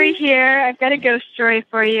 Devery here. I've got a ghost story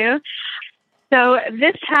for you. So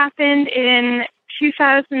this happened in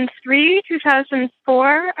 2003,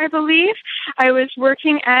 2004, I believe. I was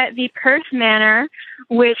working at the Perth Manor,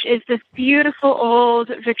 which is this beautiful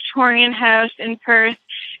old Victorian house in Perth.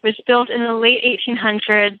 It was built in the late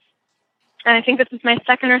 1800s. And I think this was my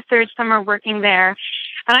second or third summer working there.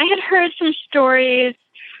 And I had heard some stories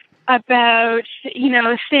about,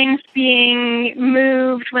 things being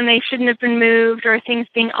moved when they shouldn't have been moved, or things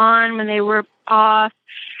being on when they were off.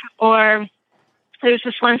 Or there was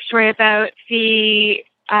this one story about the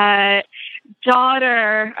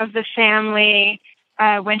daughter of the family,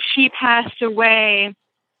 when she passed away,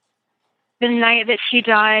 the night that she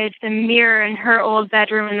died, the mirror in her old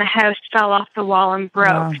bedroom in the house fell off the wall and broke.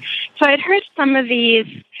 Wow. So I'd heard some of these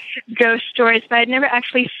ghost stories, but I'd never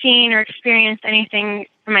actually seen or experienced anything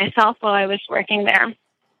for myself while I was working there.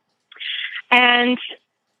 And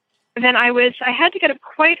then I had to get up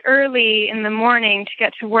quite early in the morning to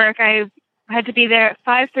get to work. I had to be there at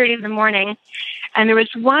 5:30 in the morning. And there was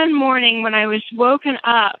one morning when I was woken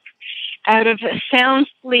up out of a sound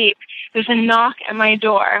sleep. There's a knock at my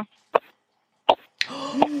door.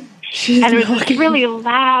 And it was this really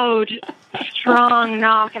loud, strong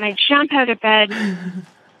knock. And I jump out of bed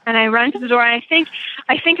and I run to the door. And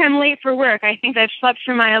I think I'm late for work. I think I've slept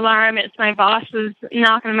through my alarm. It's my boss who's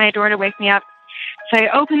knocking on my door to wake me up. So I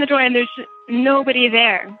open the door and there's nobody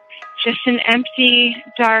there. Just an empty,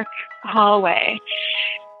 dark hallway.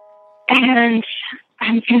 And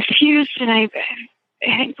I'm confused, and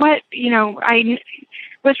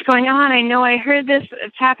what's going on? I know I heard this,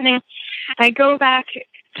 it's happening. I go back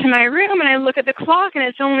to my room and I look at the clock, and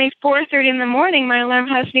it's only 4:30 in the morning. My alarm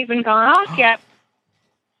hasn't even gone off yet.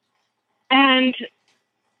 And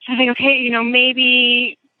so I think, okay,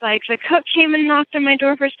 maybe like the cook came and knocked on my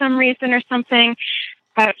door for some reason or something,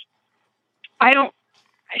 but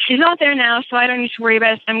she's not there now, so I don't need to worry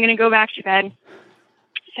about it. So I'm going to go back to bed.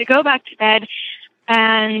 So I go back to bed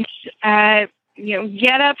and,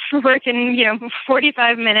 get up for work in,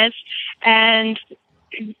 45 minutes and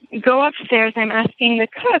go upstairs. I'm asking the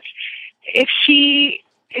cook if she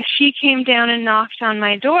she came down and knocked on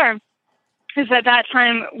my door, because at that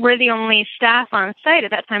time, we're the only staff on site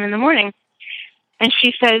at that time in the morning. And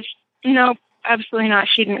she says, nope, absolutely not.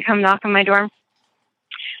 She didn't come knock on my door.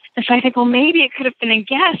 And so I think, well, maybe it could have been a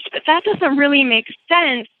guest, but that doesn't really make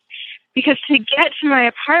sense, because to get to my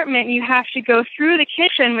apartment, you have to go through the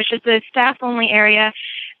kitchen, which is the staff-only area,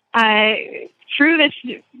 through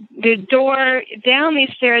the door, down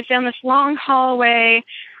these stairs, down this long hallway,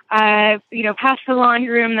 past the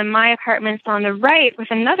laundry room, then my apartment's on the right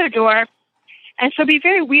with another door. And so it'd be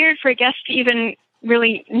very weird for a guest to even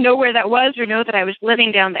really know where that was or know that I was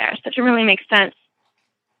living down there. So it doesn't really make sense.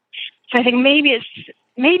 So I think maybe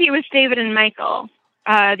it was David and Michael,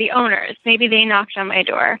 the owners. Maybe they knocked on my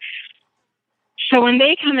door. So when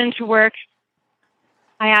they come into work,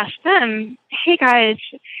 I ask them, hey guys,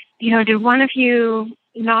 did one of you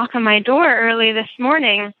knock on my door early this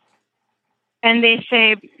morning? And they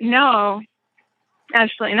say, no,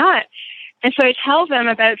 absolutely not. And so I tell them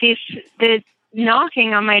about the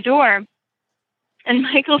knocking on my door. And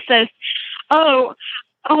Michael says, oh,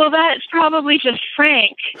 well, that's probably just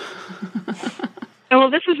Frank. And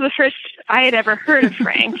well, this was the first I had ever heard of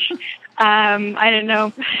Frank. I didn't know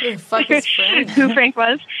who Frank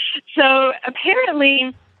was. So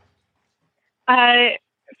apparently,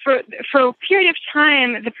 for a period of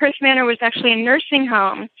time, the Perth Manor was actually a nursing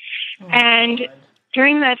home. And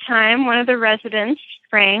during that time, one of the residents,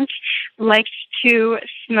 Frank, liked to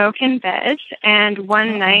smoke in bed. And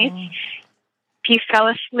one night, he fell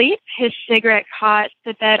asleep. His cigarette caught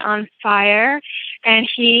the bed on fire, and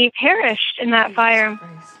he perished in that fire.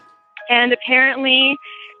 And apparently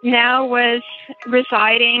now was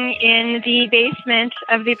residing in the basement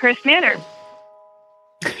of the Perth Manor.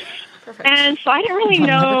 Perfect. And so I didn't really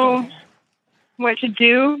know what to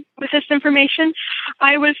do with this information.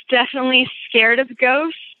 I was definitely scared of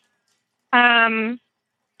ghosts. And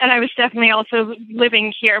I was definitely also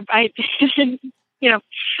living here. I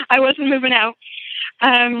wasn't moving out.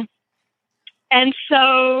 And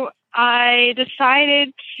so I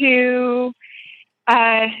decided to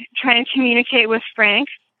try and communicate with Frank,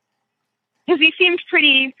 because he seemed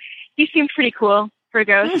pretty cool for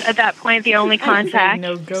ghosts. At that point, the only contact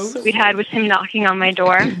we'd had was him knocking on my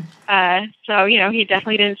door. So, he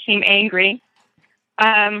definitely didn't seem angry.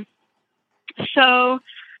 So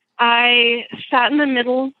I sat in the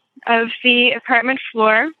middle of the apartment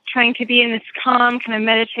floor, trying to be in this calm, kind of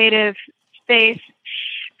meditative space.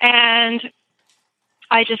 And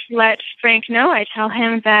I just let Frank know. I tell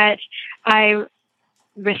him that I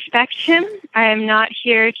respect him. I am not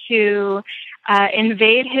here to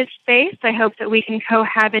invade his space. I hope that we can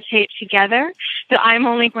cohabitate together, that I'm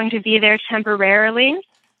only going to be there temporarily.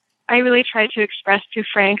 I really tried to express to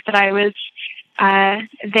Frank that I was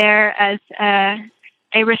there as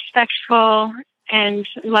a respectful and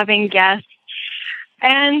loving guest.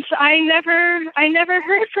 And I never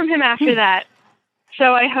heard from him after that.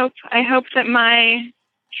 So I hope that my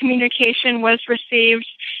communication was received,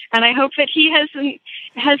 and I hope that he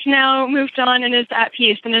has now moved on and is at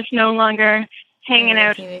peace and is no longer hanging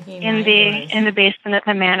out in the basement at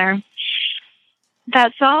the manor.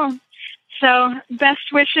 That's all. So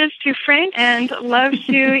best wishes to Frank and love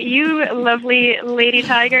to you, lovely Lady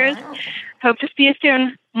Tigers. Hope to see you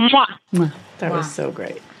soon. Mwah. That was so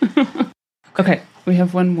great. Okay, we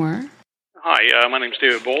have one more. Hi, my name's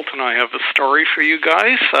David Bolt, and I have a story for you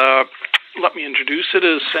guys. Let me introduce it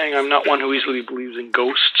as saying I'm not one who easily believes in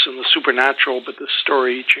ghosts and the supernatural, but this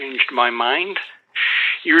story changed my mind.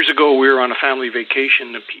 Years ago, we were on a family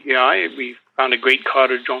vacation in PEI. We found a great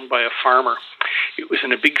cottage owned by a farmer. It was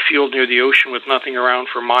in a big field near the ocean with nothing around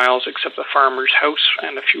for miles except the farmer's house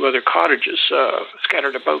and a few other cottages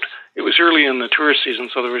scattered about. It was early in the tourist season,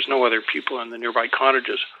 so there was no other people in the nearby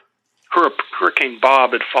cottages. Hurricane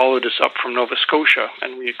Bob had followed us up from Nova Scotia,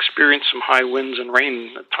 and we experienced some high winds and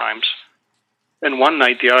rain at times. Then one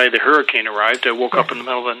night, the eye of the hurricane arrived. I woke up in the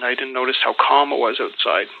middle of the night and noticed how calm it was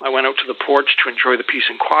outside. I went out to the porch to enjoy the peace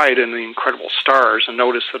and quiet and the incredible stars, and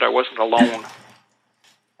noticed that I wasn't alone.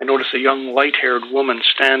 I noticed a young, light-haired woman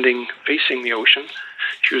standing facing the ocean.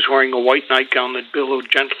 She was wearing a white nightgown that billowed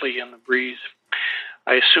gently in the breeze.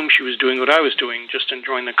 I assumed she was doing what I was doing, just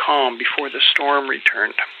enjoying the calm before the storm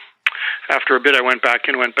returned. After a bit, I went back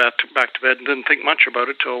to bed and didn't think much about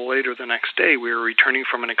it till later the next day. We were returning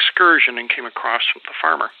from an excursion and came across the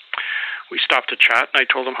farmer. We stopped to chat, and I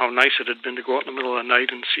told him how nice it had been to go out in the middle of the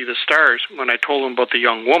night and see the stars. When I told him about the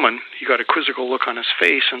young woman, he got a quizzical look on his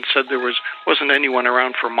face and said there wasn't anyone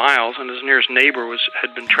around for miles, and his nearest neighbor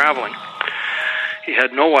had been traveling. He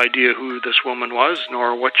had no idea who this woman was,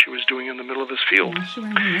 nor what she was doing in the middle of his field.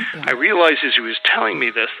 I realized as he was telling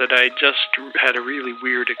me this that I just had a really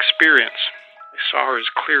weird experience. I saw her as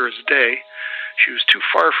clear as day. She was too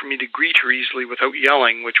far for me to greet her easily without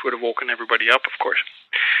yelling, which would have woken everybody up, of course.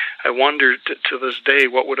 I wondered to this day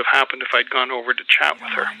what would have happened if I'd gone over to chat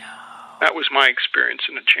with her. That was my experience,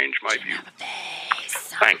 and it changed my view.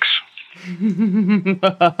 Thanks.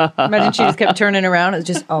 Imagine she just kept turning around. It was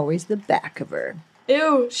just always the back of her.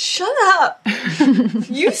 Ew, shut up.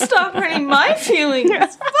 You stop hurting my feelings.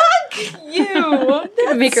 Fuck you.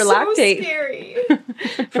 That's make her lactate. Scary.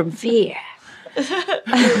 From fear.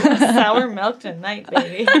 Sour milk tonight,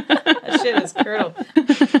 baby. That shit is curdled.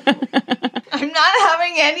 I'm not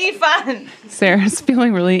having any fun. Sarah's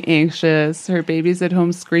feeling really anxious. Her baby's at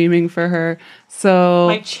home screaming for her. So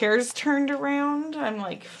my chair's turned around. I'm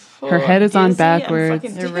like, her head is on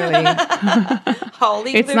backwards. They're really.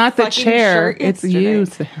 It's not the chair. It's you,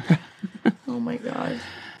 Sarah. Oh my God.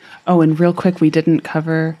 Oh, and real quick, we didn't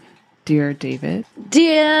cover Dear David.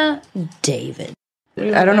 Dear David.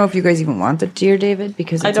 I don't know if you guys even want the Dear David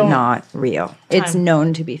because it's not real. It's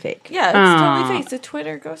known to be fake. Yeah, it's totally fake. It's a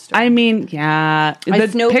Twitter ghost story. I mean, yeah.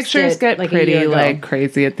 The pictures get pretty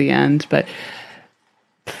crazy at the end, but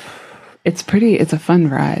it's a fun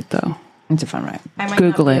ride though. It's a fun ride. I might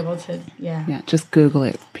Google not be it. Able to, Yeah, just Google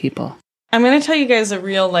it, people. I'm going to tell you guys a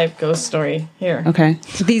real life ghost story here. Okay.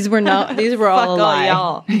 These were all a lie.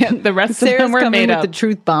 Y'all. Yeah, the rest Sarah's of them were made up. With the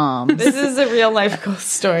truth bombs. This is a real life ghost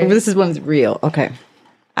story. This is one's real. Okay.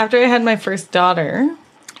 After I had my first daughter,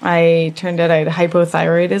 I turned out I had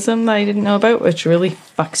hypothyroidism that I didn't know about, which really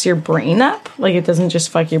fucks your brain up. Like, it doesn't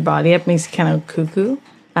just fuck your body up, makes you kind of cuckoo.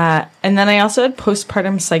 And then I also had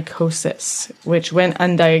postpartum psychosis, which went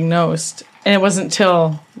undiagnosed. And it wasn't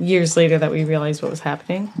till years later that we realized what was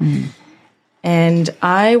happening. Mm. And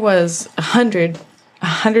I was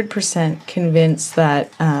 100% convinced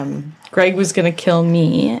that Greg was going to kill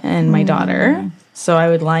me and my daughter. So I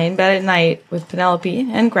would lie in bed at night with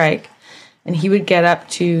Penelope and Greg, and he would get up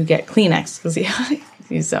to get Kleenex because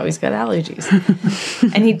he's always got allergies.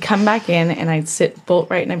 And he'd come back in, and I'd sit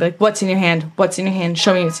bolt right, and I'd be like, "What's in your hand? What's in your hand?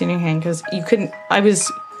 Show me what's in your hand." Because you couldn't.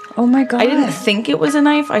 Oh my God! I didn't think it was a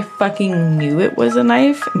knife. I fucking knew it was a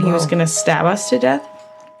knife, and he was going to stab us to death.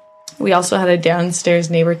 We also had a downstairs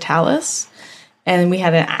neighbor, Talus, and we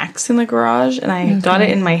had an axe in the garage, and I got it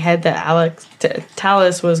in my head that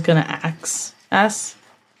Talus was going to axe us.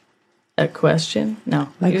 A question? No.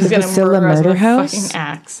 Like he was going to murder us with a fucking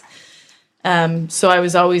axe. So I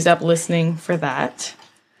was always up listening for that.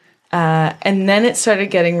 And then it started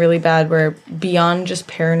getting really bad where beyond just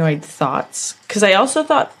paranoid thoughts, because I also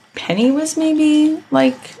thought Penny was maybe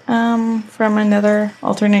like from another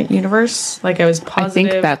alternate universe. Like I was positive.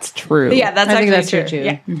 I think that's true. But yeah, I think that's true.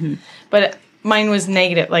 Yeah. Mm-hmm. But mine was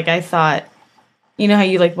negative. Like I thought, you know how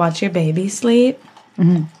you like watch your baby sleep?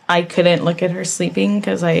 Mm-hmm. I couldn't look at her sleeping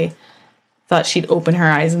because I thought she'd open her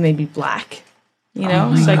eyes and they'd be black. You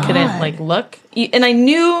know, so I couldn't like look. And I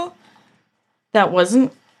knew that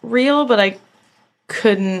wasn't real, but I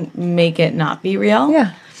couldn't make it not be real.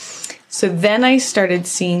 Yeah. So then I started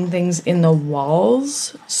seeing things in the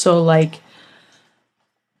walls. So like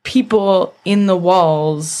people in the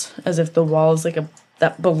walls, as if the walls like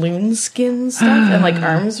that balloon skin stuff, and like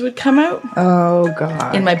arms would come out. Oh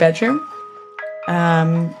God! In my bedroom.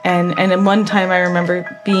 And then one time I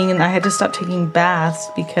remember I had to stop taking baths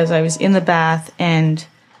because I was in the bath and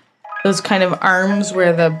those kind of arms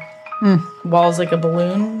where the wall's like a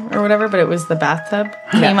balloon or whatever, but it was the bathtub,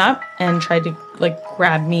 came up and tried to like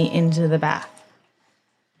grab me into the bath.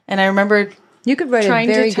 And I remember you could write a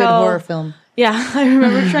very good horror film. Yeah, I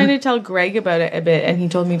remember trying to tell Greg about it a bit, and he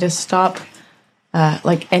told me to stop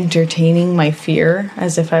like entertaining my fear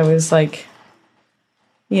as if I was like,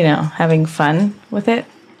 you know, having fun with it.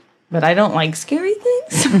 But I don't like scary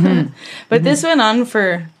things. Mm-hmm. But this went on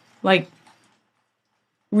for like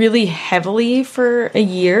really heavily for a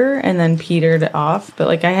year and then petered off. But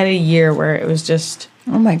like I had a year where it was just,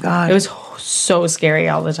 oh my God, it was so scary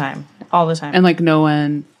all the time. And like no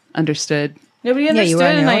one understood. Nobody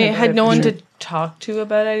understood, and I had no one to talk to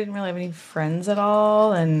about it. I didn't really have any friends at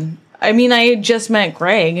all. And I mean, I had just met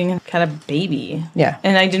Greg and had a baby. Yeah.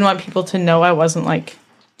 And I didn't want people to know I wasn't like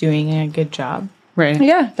doing a good job. Right.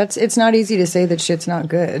 Yeah, it's not easy to say that shit's not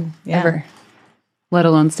good ever. Let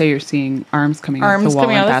alone say you're seeing arms coming out the wall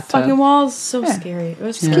coming out in of the fucking walls. So scary. It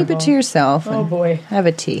was just keep it to yourself. Oh boy, have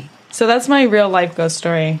a tea. So that's my real life ghost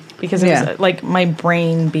story because it was like my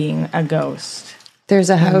brain being a ghost. There's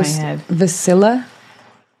a house, Vasilla.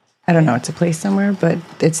 I don't know, it's a place somewhere, but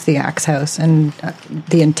it's the Axe house, and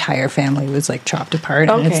the entire family was like chopped apart,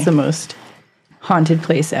 and it's the most haunted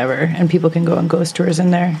place ever, and people can go on ghost tours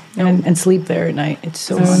in there and sleep there at night. It's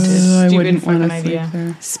so haunted. I Stupid wouldn't want to fucking sleep idea.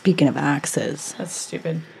 there. Speaking of axes. That's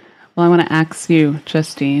stupid. Well, I want to ask you,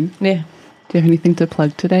 Justine. Yeah. Do you have anything to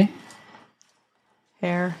plug today?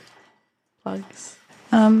 Hair plugs.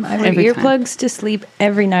 I wear Every earplugs to sleep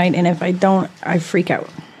every night, and if I don't, I freak out.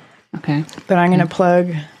 Okay. But I'm gonna plug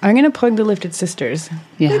the Lifted Sisters.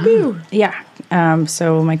 Yeah. Yeah.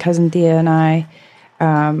 So my cousin Thea and I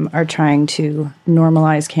are trying to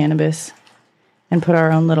normalize cannabis and put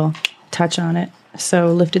our own little touch on it.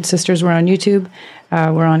 So Lifted Sisters, we're on YouTube,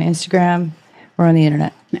 we're on Instagram, we're on the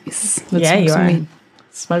internet. Nice. Let's Yeah, smoke you some are. weed.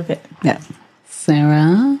 Smoke it. Yeah.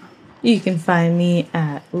 Sarah? You can find me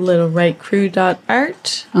at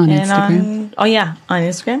littlewritecrew.art. On and Instagram? on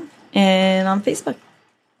Instagram and on Facebook.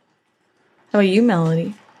 How about you,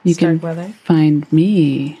 Melody? You can Starkweather. find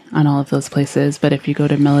me on all of those places, but if you go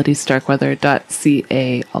to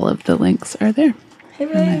melodystarkweather.ca, all of the links are there.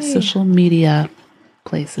 Hooray. And my social media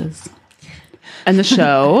places. And the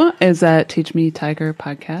show is at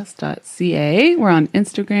teachmetigerpodcast.ca. We're on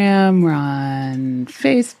Instagram, we're on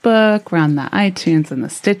Facebook, we're on the iTunes and the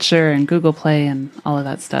Stitcher and Google Play and all of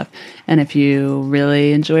that stuff. And if you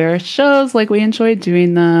really enjoy our shows like we enjoy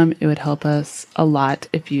doing them, it would help us a lot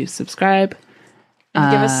if you subscribe. And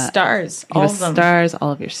give us stars. Give us stars,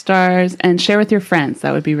 all of your stars, and share with your friends.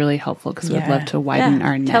 That would be really helpful because we'd love to widen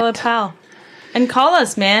our net. Tell a pal. And call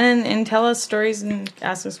us, man, and tell us stories and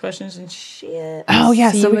ask us questions and shit. Oh,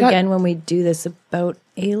 yeah. See So you we got, again when we do this about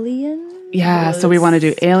aliens. yeah. So we want to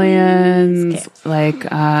do aliens. Like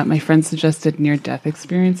my friend suggested near-death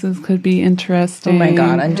experiences could be interesting. Oh my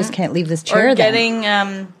God. I just can't leave this chair Or then.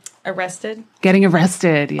 getting arrested. Getting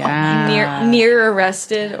arrested. Yeah. Near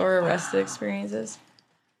arrested or arrested experiences.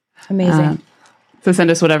 Amazing. So send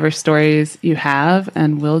us whatever stories you have,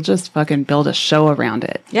 and we'll just fucking build a show around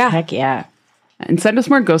it. Yeah. Heck yeah. And send us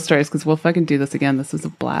more ghost stories because we'll fucking do this again. This is a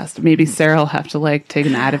blast. Maybe Sarah will have to like take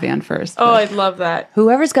an Ativan first. Oh, I'd love that.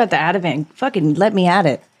 Whoever's got the Ativan, fucking let me at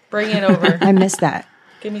it. Bring it over. I miss that.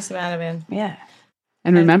 Give me some Ativan. Yeah.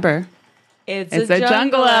 And remember, It's a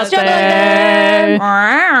jungle out there. there.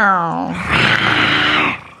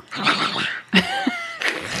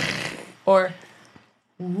 Or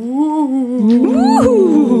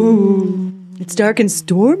It's dark and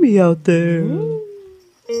stormy out there.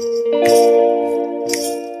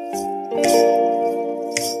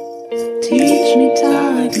 teach me,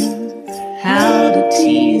 tiger, how to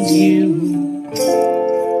tease you.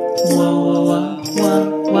 Whoa, whoa, whoa,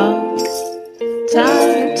 whoa.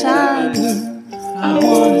 Tiger, tiger, I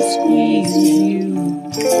wanna squeeze you.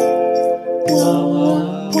 Whoa,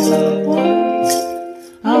 whoa, whoa, whoa.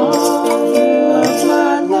 All of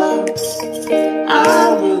my love I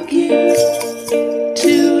will give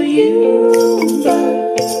to you,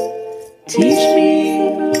 but teach me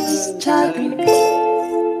first, tiger,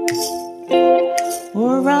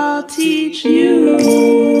 or I'll teach you.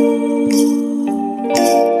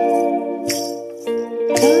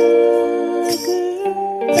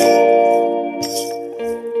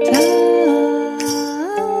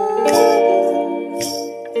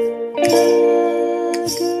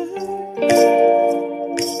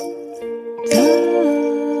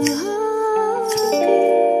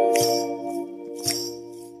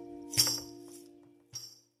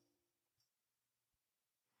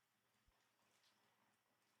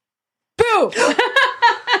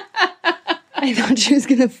 I thought she was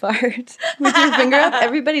going to fart with your finger up.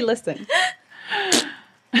 Everybody listen.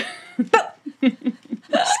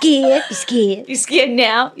 Scared. You scared? you scared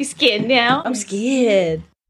now? You scared now? I'm scared.